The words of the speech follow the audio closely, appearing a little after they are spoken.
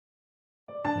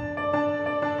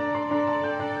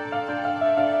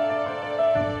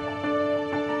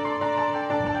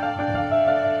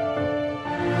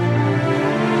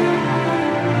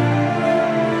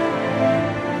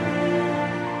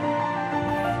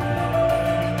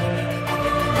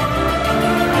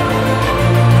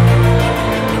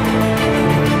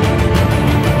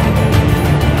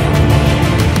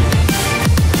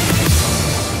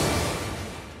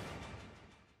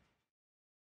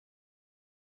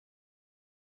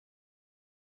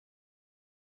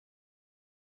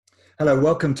Hello,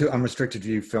 welcome to Unrestricted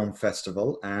View Film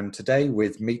Festival. And today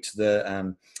with Meet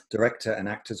the director and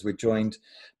actors, we're joined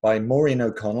by Maureen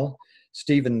O'Connell,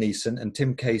 Stephen Neeson and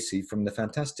Tim Casey from the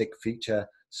fantastic feature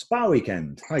Spa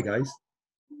Weekend. Hi guys.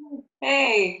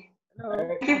 Hey,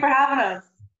 Hello. thank you for having us.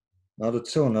 Not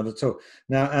at all, not at all.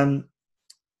 Now,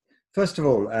 first of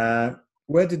all,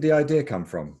 where did the idea come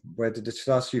from? Where did it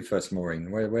ask you first,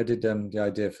 Maureen? Where did the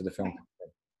idea for the film come from?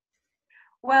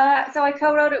 Well, so I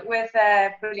co-wrote it with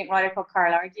a brilliant writer called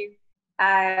Carl Argue.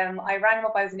 I rang him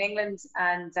up, I was in England,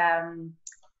 and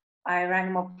I rang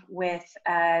him up with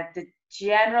the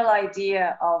general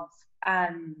idea of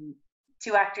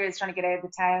two actors trying to get out of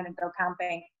the town and go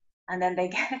camping, and then they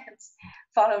get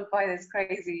followed by this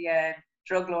crazy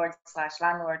drug lord slash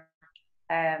landlord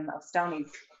of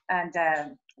Stonies. And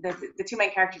the two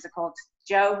main characters are called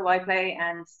Joe, who I play,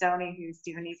 and Stoney, who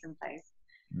Stephen Neeson plays.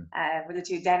 Were the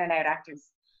two down and out actors.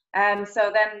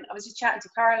 So then I was just chatting to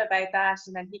Carl about that,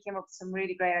 and then he came up with some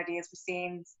really great ideas for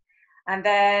scenes. And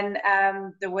then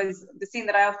there was the scene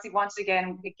that I obviously wanted to get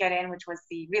in, which was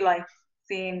the real life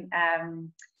scene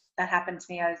that happened to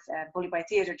me. I was bullied by a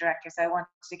theatre director, so I wanted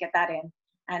to get that in.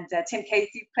 And Tim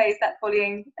Casey plays that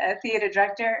bullying theatre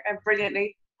director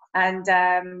brilliantly. And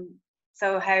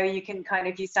so how you can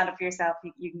if you stand up for yourself,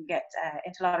 you can get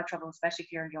into a lot of trouble, especially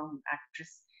if you're a young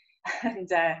actress. And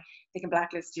they can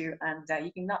blacklist you, and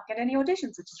you can not get any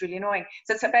auditions, which is really annoying.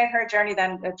 So it's about her journey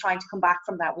then trying to come back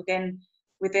from that within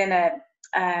a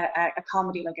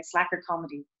comedy, like a slacker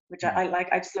comedy, which I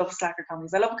like. I just love slacker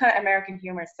comedies. I love kind of American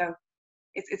humor, so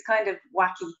it's kind of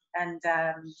wacky and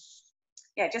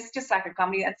yeah, just slacker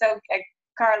comedy. And so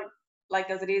Carl liked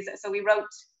as it is, so we wrote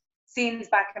scenes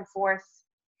back and forth,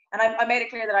 and I made it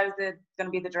clear that I was going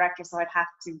to be the director, so I'd have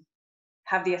to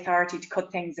have the authority to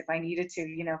cut things if I needed to,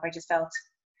 if I just felt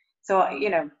so,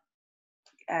 and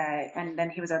then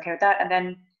he was okay with that. And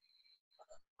then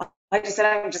I just said,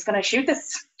 I'm just going to shoot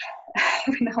this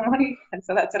with no money. And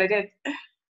so that's what I did.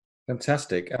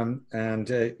 Fantastic.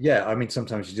 Yeah, I mean,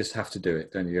 sometimes you just have to do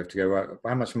it, don't you? You have to go, right,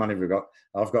 how much money have we got?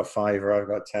 I've got 5 or I've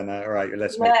got 10. All right,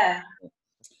 let's make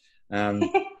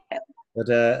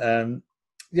it.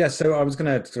 Yeah, so I was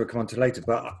going to sort of come on to later,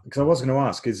 but because I was going to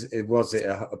ask, was it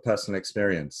a personal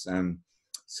experience?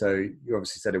 So you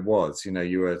obviously said it was.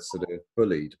 You were sort of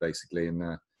bullied basically in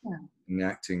the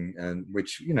acting, and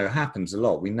which happens a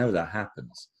lot. We know that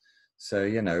happens. So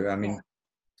I mean,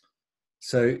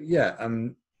 so yeah, I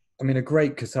mean, a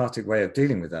great cathartic way of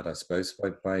dealing with that, I suppose,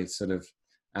 by sort of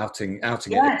outing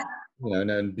it,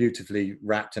 and beautifully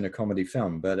wrapped in a comedy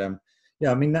film. But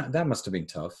yeah, I mean that must have been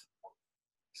tough.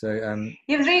 So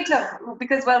he was really tough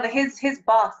because his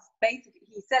boss basically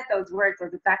he said those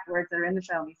exact words that are in the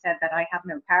film. He said that I have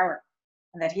no power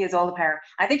and that he has all the power.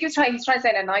 I think he was trying to say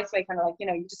it in a nice way, kind of like,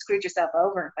 you just screwed yourself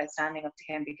over by standing up to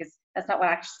him, because that's not what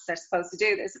actors are supposed to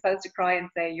do. They're supposed to cry and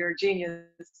say you're a genius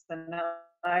and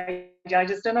I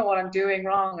just don't know what I'm doing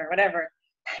wrong or whatever.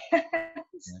 Okay.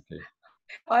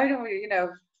 I don't,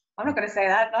 I'm not going to say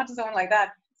that, not to someone like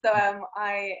that. So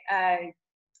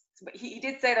but he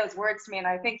did say those words to me, and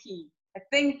I think he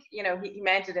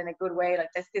meant it in a good way.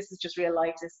 Like this is just real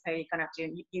life. This is how you kind of have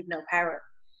to. You've no power.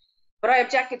 But I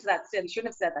objected to that still. He shouldn't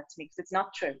have said that to me because it's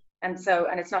not true, and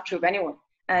it's not true of anyone,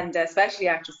 and especially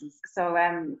actresses. So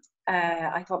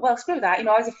I thought, well, screw that. I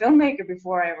was a filmmaker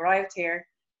before I arrived here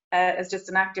as just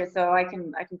an actor, so I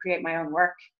can create my own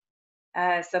work.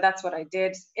 So that's what I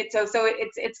did.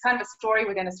 It's kind of a story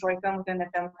within a story film within a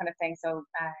film kind of thing. So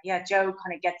yeah, Joe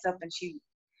kind of gets up and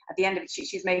at the end of it,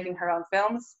 she's making her own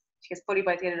films. She gets bullied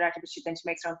by the theatre director, but then she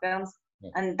makes her own films.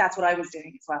 Yeah. And that's what I was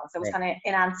doing as well. So it was kind of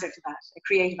an answer to that, a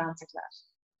creative answer to that.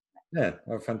 Yeah,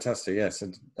 oh, fantastic. Yes,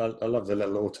 and I love the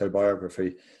little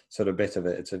autobiography sort of bit of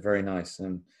it. It's a very nice.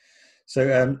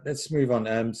 So let's move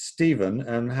on. Stephen,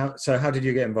 how did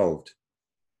you get involved?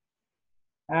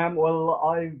 Well,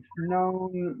 I've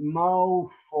known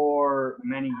Mo for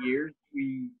many years.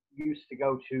 We used to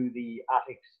go to the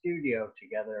Attic studio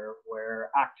together,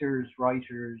 where actors,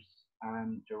 writers,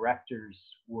 and directors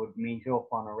would meet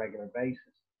up on a regular basis.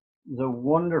 It was a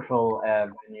wonderful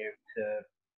venue to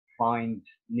find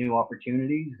new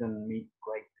opportunities and meet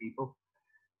great people.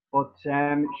 But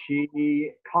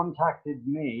she contacted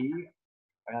me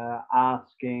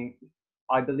asking,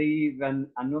 I believe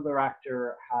another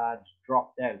actor had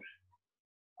dropped out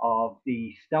of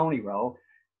the Stoney role.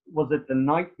 Was it the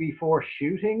night before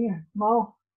shooting,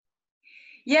 Mo?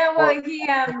 Yeah, well, it was.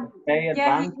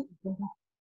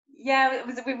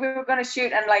 We were going to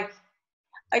shoot, and I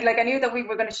knew that we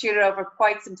were going to shoot it over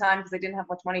quite some time because I didn't have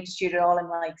much money to shoot it all in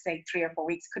say 3 or 4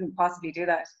 weeks. Couldn't possibly do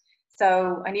that.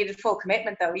 So I needed full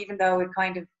commitment, though, even though it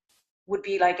kind of would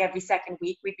be like every second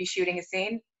week we'd be shooting a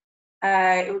scene.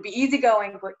 It would be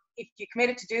easygoing, but if you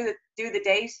committed to do the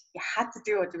date, you had to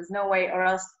do it. There was no way, or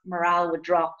else morale would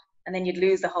drop, and then you'd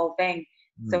lose the whole thing.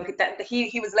 So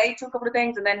he was late to a couple of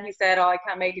things, and then he said, "Oh, I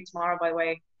can't make it tomorrow," by the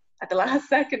way, at the last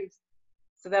second.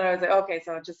 So then I was like, "Okay,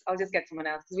 so I'll just get someone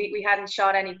else," because we hadn't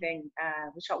shot anything.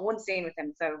 We shot one scene with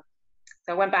him, so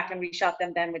I went back and reshot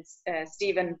them then with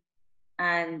Stephen,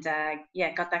 and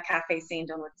got that cafe scene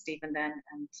done with Stephen then,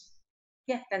 and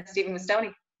then Stephen was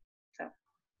Stoney. So.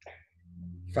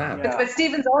 Fab. But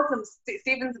Stephen's awesome.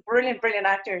 Stephen's a brilliant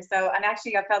actor. So, and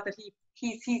actually, I felt that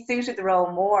he suited the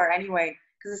role more anyway,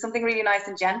 because there's something really nice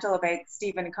and gentle about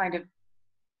Stephen. Kind of,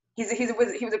 he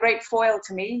was a great foil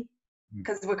to me,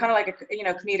 because we're kind of like a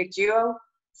comedic duo.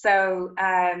 So,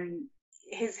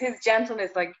 his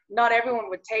gentleness, like not everyone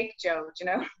would take Jo. She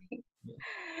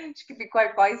could be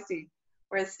quite feisty.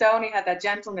 Whereas Stoney had that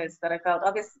gentleness that I felt,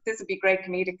 oh, this would be great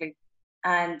comedically,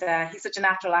 and he's such a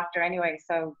natural actor anyway.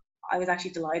 So. I was actually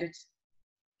delighted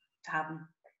to have him.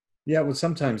 Yeah, well,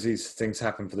 sometimes these things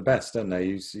happen for the best, don't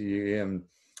they? And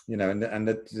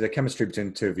the chemistry between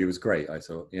the two of you was great. I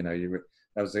thought, that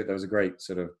was a great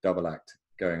sort of double act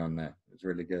going on there. It was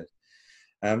really good.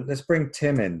 Let's bring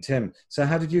Tim in. Tim, so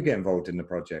how did you get involved in the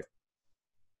project?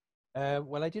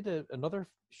 Well, I did another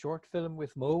short film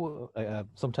with Mo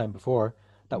sometime before.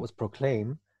 That was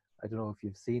Proclaim. I don't know if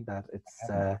you've seen that.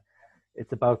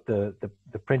 It's about the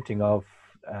printing of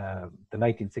the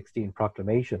 1916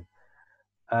 proclamation,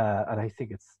 and I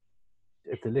think it's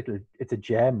a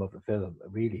gem of a film,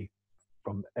 really,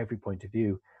 from every point of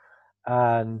view.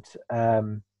 And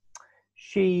I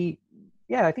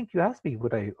think you asked me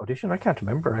would I audition. I can't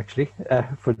remember actually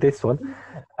for this one,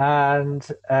 and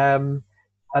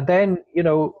then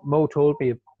Mo told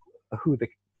me who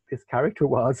this character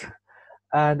was,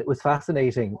 and it was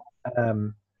fascinating.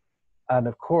 And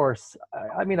of course,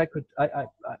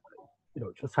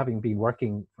 just having been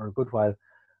working for a good while,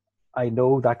 I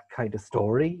know that kind of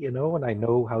story, and I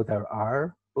know how there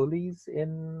are bullies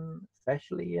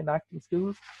especially in acting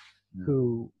schools,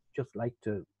 who just like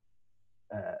to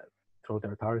throw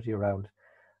their authority around.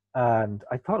 And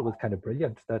I thought it was kind of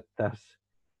brilliant that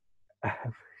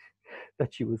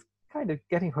she was kind of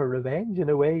getting her revenge in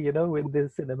a way, in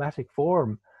this cinematic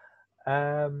form.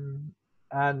 And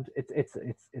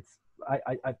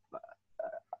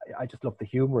I just love the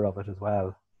humor of it as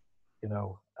well,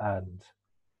 and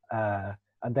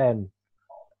then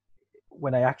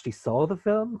when I actually saw the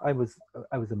film, I was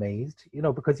amazed,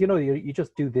 because you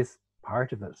just do this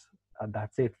part of it and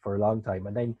that's it for a long time,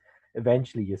 and then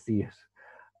eventually you see it,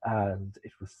 and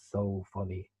it was so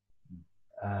funny.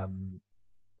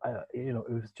 It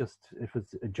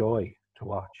was a joy to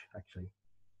watch, actually.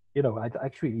 I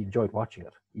actually enjoyed watching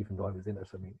it, even though I was in it.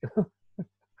 I mean,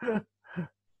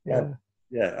 yeah.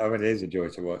 Yeah, I mean, it is a joy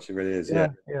to watch. It really is. Yeah.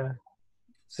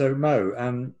 So Mo,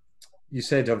 you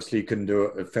said obviously you couldn't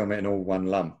film it in all one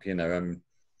lump,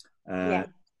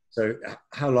 So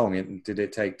how long did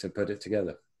it take to put it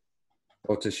together,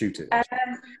 or to shoot it?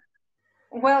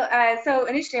 So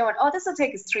initially I went, this will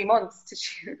take us 3 months to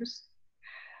shoot.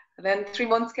 And then 3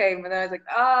 months came, and then I was like,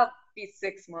 be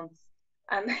 6 months.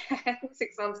 And then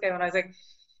 6 months came, and I was like,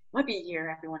 might be a year,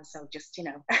 everyone. So just,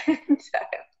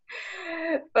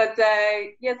 But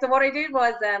so what I did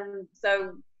was,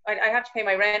 so I have to pay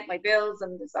my rent, my bills,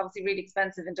 and it's obviously really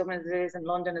expensive in Dublin as it is in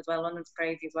London as well. London's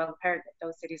crazy as well.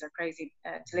 Those cities are crazy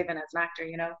to live in as an actor,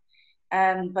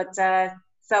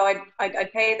 So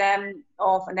I'd pay them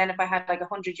off, and then if I had like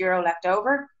 €100 left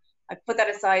over, I'd put that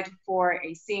aside for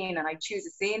a scene, and I'd choose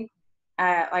a scene.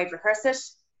 I'd rehearse it.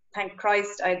 Thank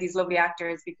Christ I had these lovely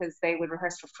actors, because they would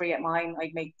rehearse for free at mine.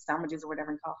 I'd make sandwiches or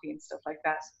whatever and coffee and stuff like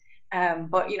that.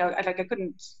 But I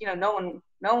couldn't, no one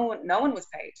was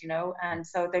paid, and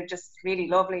so they're just really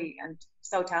lovely and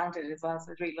so talented as well. So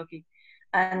I was really lucky.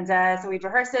 And so we'd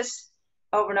rehearse it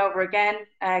over and over again,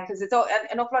 because it's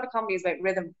an awful lot of comedy is about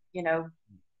rhythm,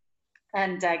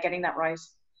 and getting that right.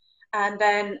 And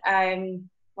then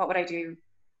what would I do?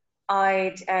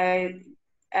 I'd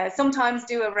sometimes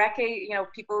do a recce,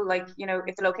 people like,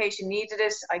 if the location needed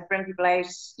it, I'd bring people out,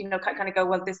 kind of go,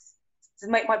 well, this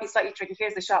might be slightly tricky.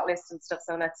 Here's the shot list and stuff.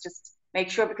 So let's just make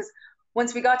sure, because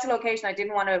once we got to location, I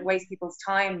didn't want to waste people's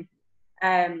time,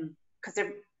 because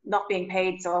they're not being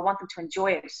paid. So I want them to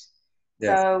enjoy it.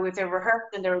 Yes. So if they're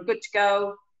rehearsed and they're good to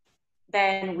go,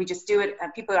 then we just do it.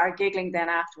 And people are giggling then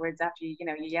afterwards, after you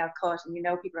yell cut, and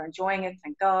people are enjoying it.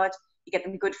 Thank God. You get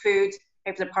them good food,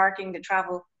 pay for the parking, the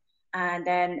travel. And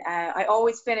then I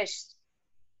always finished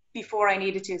before I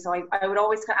needed to. So I would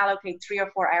always allocate 3 or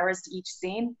 4 hours to each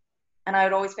scene. And I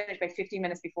would always finish by 15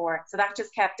 minutes before. So that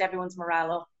just kept everyone's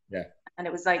morale up. Yeah. And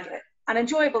it was like an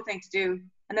enjoyable thing to do.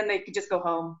 And then they could just go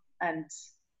home and,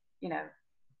 you know,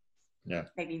 Yeah.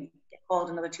 maybe get called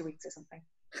another 2 weeks or something.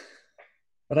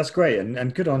 Well, that's great,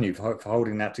 and good on you for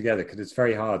holding that together, because it's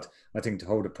very hard, I think, to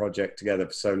hold a project together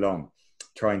for so long,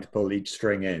 trying to pull each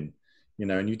string in, you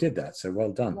know, and you did that, so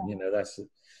well done. You know, that's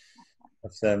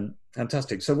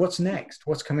fantastic. So what's next?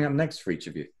 What's coming up next for each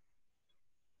of you?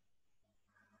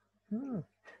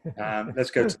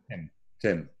 Let's go to Tim.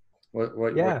 Tim,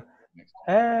 what Yeah. next?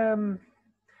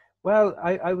 Well,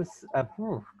 I was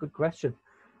good question.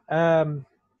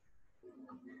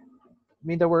 I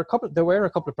mean, there were a couple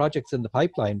of projects in the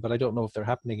pipeline, but I don't know if they're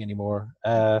happening anymore.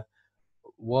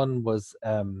 One was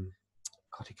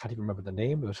God, I can't even remember the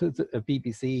name of it. It's a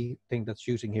BBC thing that's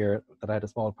shooting here that I had a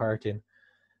small part in.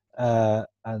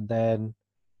 And then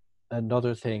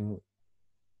another thing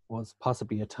was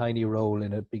possibly a tiny role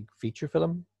in a big feature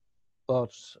film,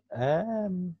 but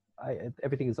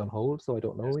everything is on hold, so I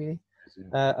don't know really.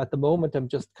 At the moment, I'm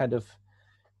just kind of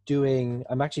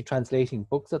I'm actually translating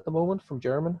books at the moment from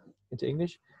German into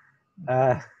English.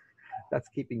 That's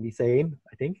keeping me sane,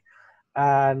 I think.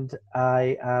 And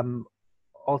I am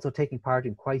also taking part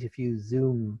in quite a few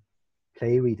Zoom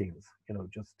play readings, you know,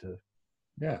 just to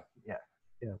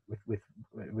with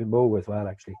Mo as well,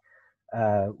 actually,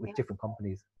 with different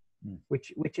companies,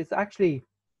 which is actually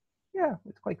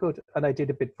it's quite good. And I did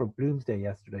a bit for Bloomsday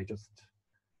yesterday, just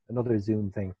another Zoom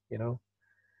thing, you know.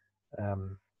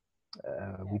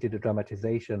 We did a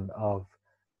dramatization of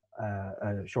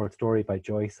a short story by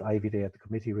Joyce Ivy Day at the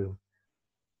committee room,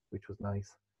 which was nice.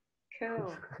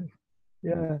 Cool.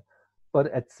 Yeah, but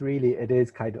it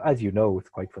is kind of, as you know, it's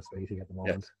quite frustrating at the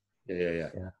moment.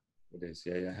 Yes. Yeah. It is.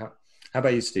 Yeah. How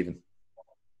about you, Stephen?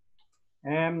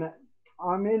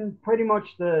 I'm in pretty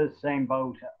much the same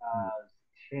boat as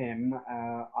Tim.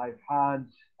 I've had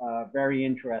a very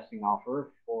interesting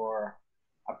offer for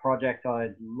a project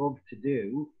I'd love to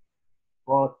do,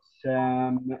 but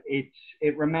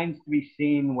it remains to be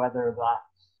seen whether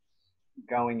that's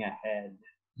going ahead.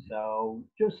 So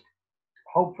just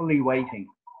hopefully waiting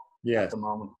at the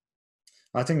moment.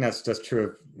 I think that's true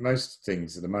of most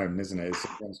things at the moment, isn't it?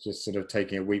 It's just sort of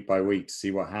taking it week by week to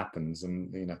see what happens,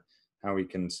 and you know how we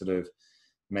can sort of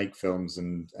make films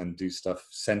and do stuff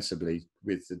sensibly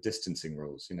with the distancing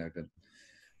rules, you know.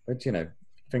 But you know,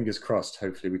 fingers crossed.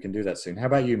 Hopefully, we can do that soon. How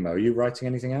about you, Mo? Are you writing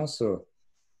anything else, or?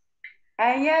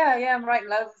 Yeah, I'm writing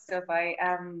loads of stuff. I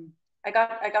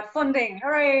got funding,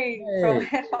 hooray! From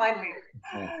finally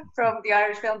from the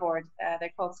Irish Film Board.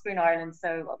 They're called Screen Ireland.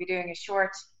 So I'll be doing a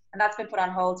short, and that's been put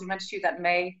on hold. So we meant to shoot that in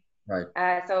May. Right.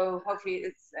 So hopefully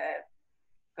it's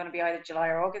going to be either July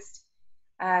or August.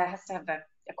 It has to have a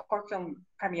Cork film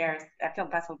premiere, a film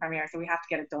festival premiere. So we have to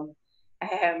get it done.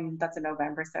 That's in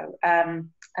November. So and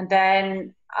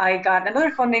then I got another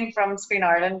funding from Screen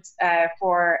Ireland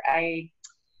for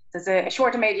there's a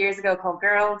short I made years ago called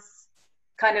Girls,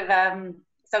 kind of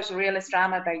social realist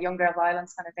drama about young girl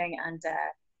violence kind of thing. And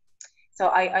so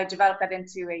I developed that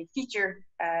into a feature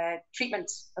treatment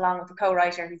along with a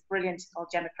co-writer who's brilliant called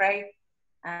Gemma Cray.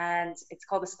 And it's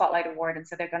called the Spotlight Award. And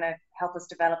so they're going to help us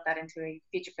develop that into a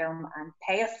feature film and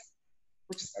pay us,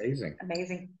 which is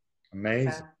amazing.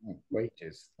 So.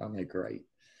 Wages. Aren't they great?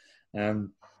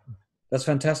 That's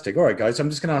fantastic. All right, guys, I'm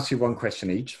just going to ask you one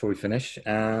question each before we finish.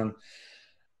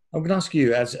 I'm going to ask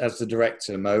you, as the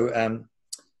director, Mo,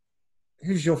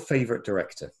 who's your favourite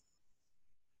director?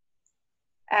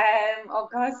 Oh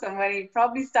God, so many.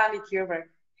 Probably Stanley Kubrick.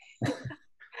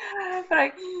 But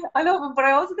I love him, but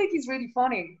I also think he's really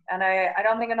funny, and I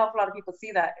don't think an awful lot of people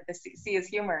see his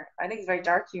humor. I think it's very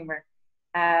dark humor.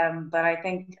 But I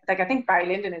think Barry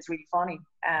Lyndon is really funny.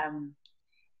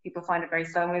 People find it very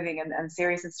slow moving and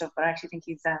serious and stuff, but I actually think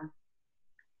he's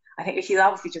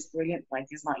obviously just brilliant. Like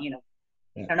he's not, you know.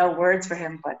 I don't know words for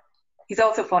him, but he's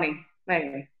also funny.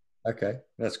 Anyway. Okay,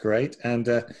 that's great.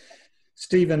 And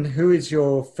Stephen, who is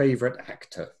your favourite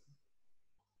actor?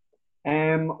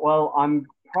 Well, I'm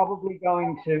probably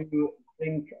going to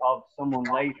think of someone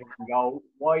later and go,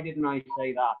 why didn't I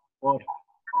say that? But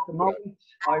at the moment,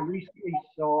 I recently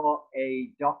saw a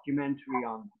documentary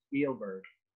on Spielberg,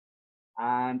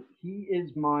 and he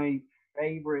is my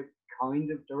favourite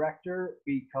kind of director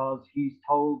because he's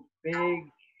told big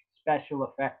special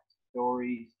effects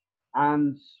stories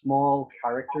and small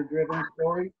character-driven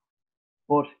stories.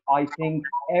 But I think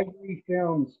every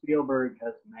film Spielberg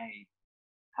has made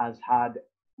has had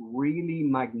really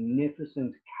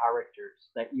magnificent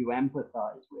characters that you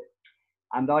empathize with.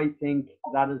 And I think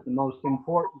that is the most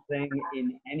important thing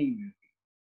in any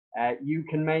movie. You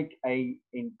can make an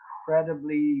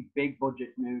incredibly big budget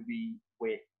movie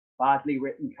with badly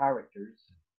written characters,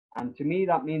 And to me,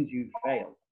 that means you've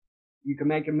failed. You can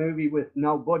make a movie with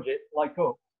no budget, like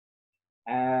us,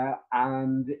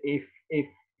 and if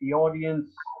the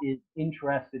audience is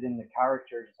interested in the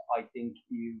characters, I think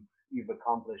you've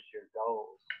accomplished your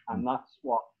goals, and that's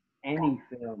what any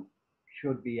film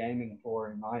should be aiming for,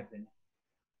 in my opinion.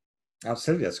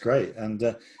 Absolutely, that's great.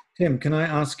 And Tim, can I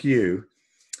ask you,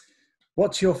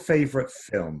 what's your favourite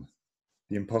film?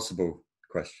 The impossible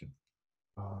question.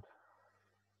 God.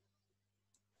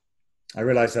 I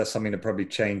realise that's something that probably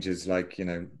changes, like, you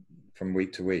know, from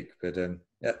week to week. But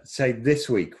yeah, say this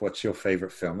week, what's your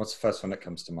favourite film? What's the first one that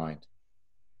comes to mind?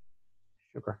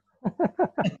 Sugar.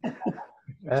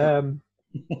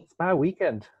 Spa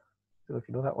Weekend. So if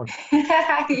you know that one.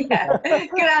 Yeah,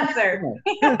 good answer.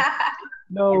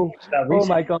 No, oh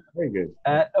my God. Very good.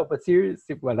 No, but serious.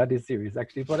 Well, that is serious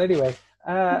actually. But anyway,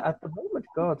 at the moment,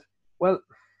 God. Well,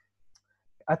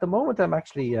 at the moment, I'm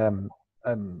actually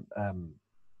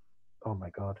oh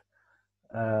my God.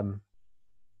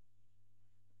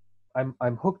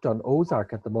 I'm hooked on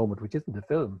Ozark at the moment, which isn't a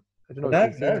film. I don't know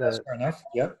if you've seen that's fair enough.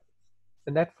 Yep.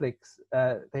 the Netflix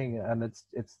thing, and it's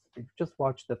just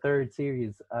watched the third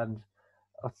series, and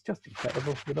it's just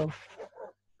incredible, you know.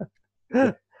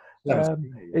 I've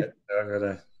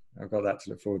got that to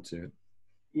look forward to.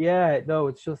 Yeah, no,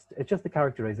 it's just the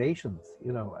characterizations,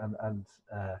 you know, and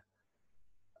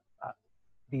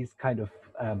these kind of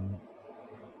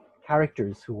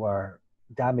characters who are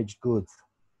damaged goods,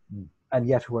 and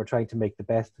yet who are trying to make the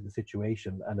best of the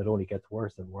situation, and it only gets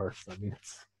worse and worse. I mean,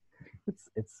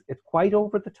 it's quite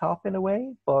over the top in a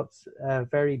way, but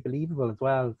very believable as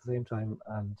well at the same time.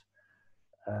 And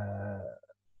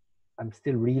I'm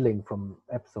still reeling from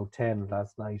episode 10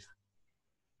 last night.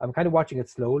 I'm kind of watching it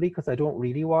slowly because I don't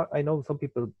really watch. I know some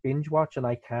people binge watch and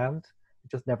I can't.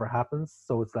 It just never happens.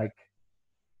 So it's like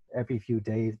every few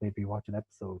days maybe watch an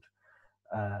episode.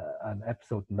 And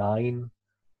episode 9,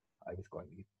 I was going,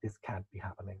 this can't be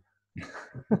happening.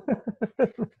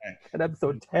 And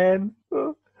episode 10.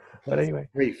 But anyway,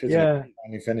 grief, isn't it?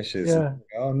 When he finishes,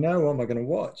 oh no, what am I going to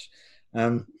watch?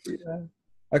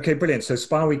 Okay, brilliant. So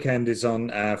Spa Weekend is on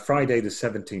Friday the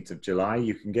 17th of July.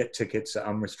 You can get tickets at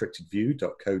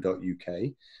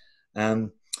unrestrictedview.co.uk.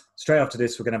 Straight after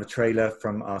this, we're going to have a trailer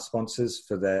from our sponsors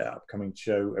for their upcoming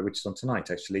show, which is on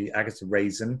tonight, actually, Agatha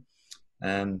Raisin.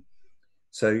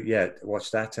 So yeah,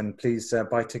 watch that, and please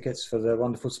buy tickets for the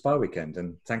wonderful Spa Weekend.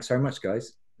 And thanks very much, guys.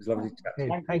 It was lovely to chat.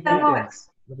 Thanks so much.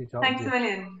 Thanks a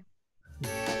million.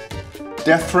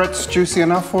 Death threats juicy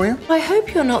enough for you? I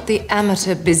hope you're not the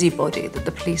amateur busybody that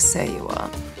the police say you are.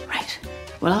 Right.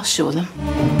 Well, I'll show them.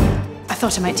 I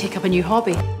thought I might take up a new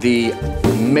hobby. The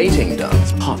mating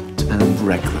dance. Hot and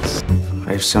reckless.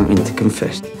 I have something to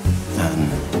confess.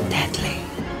 Deadly.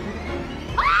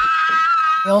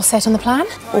 You all set on the plan?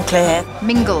 All clear.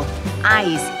 Mingle.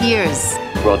 Eyes. Ears.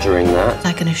 Rogering that.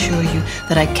 I can assure you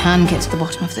that I can get to the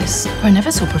bottom of this for a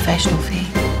never so professional fee.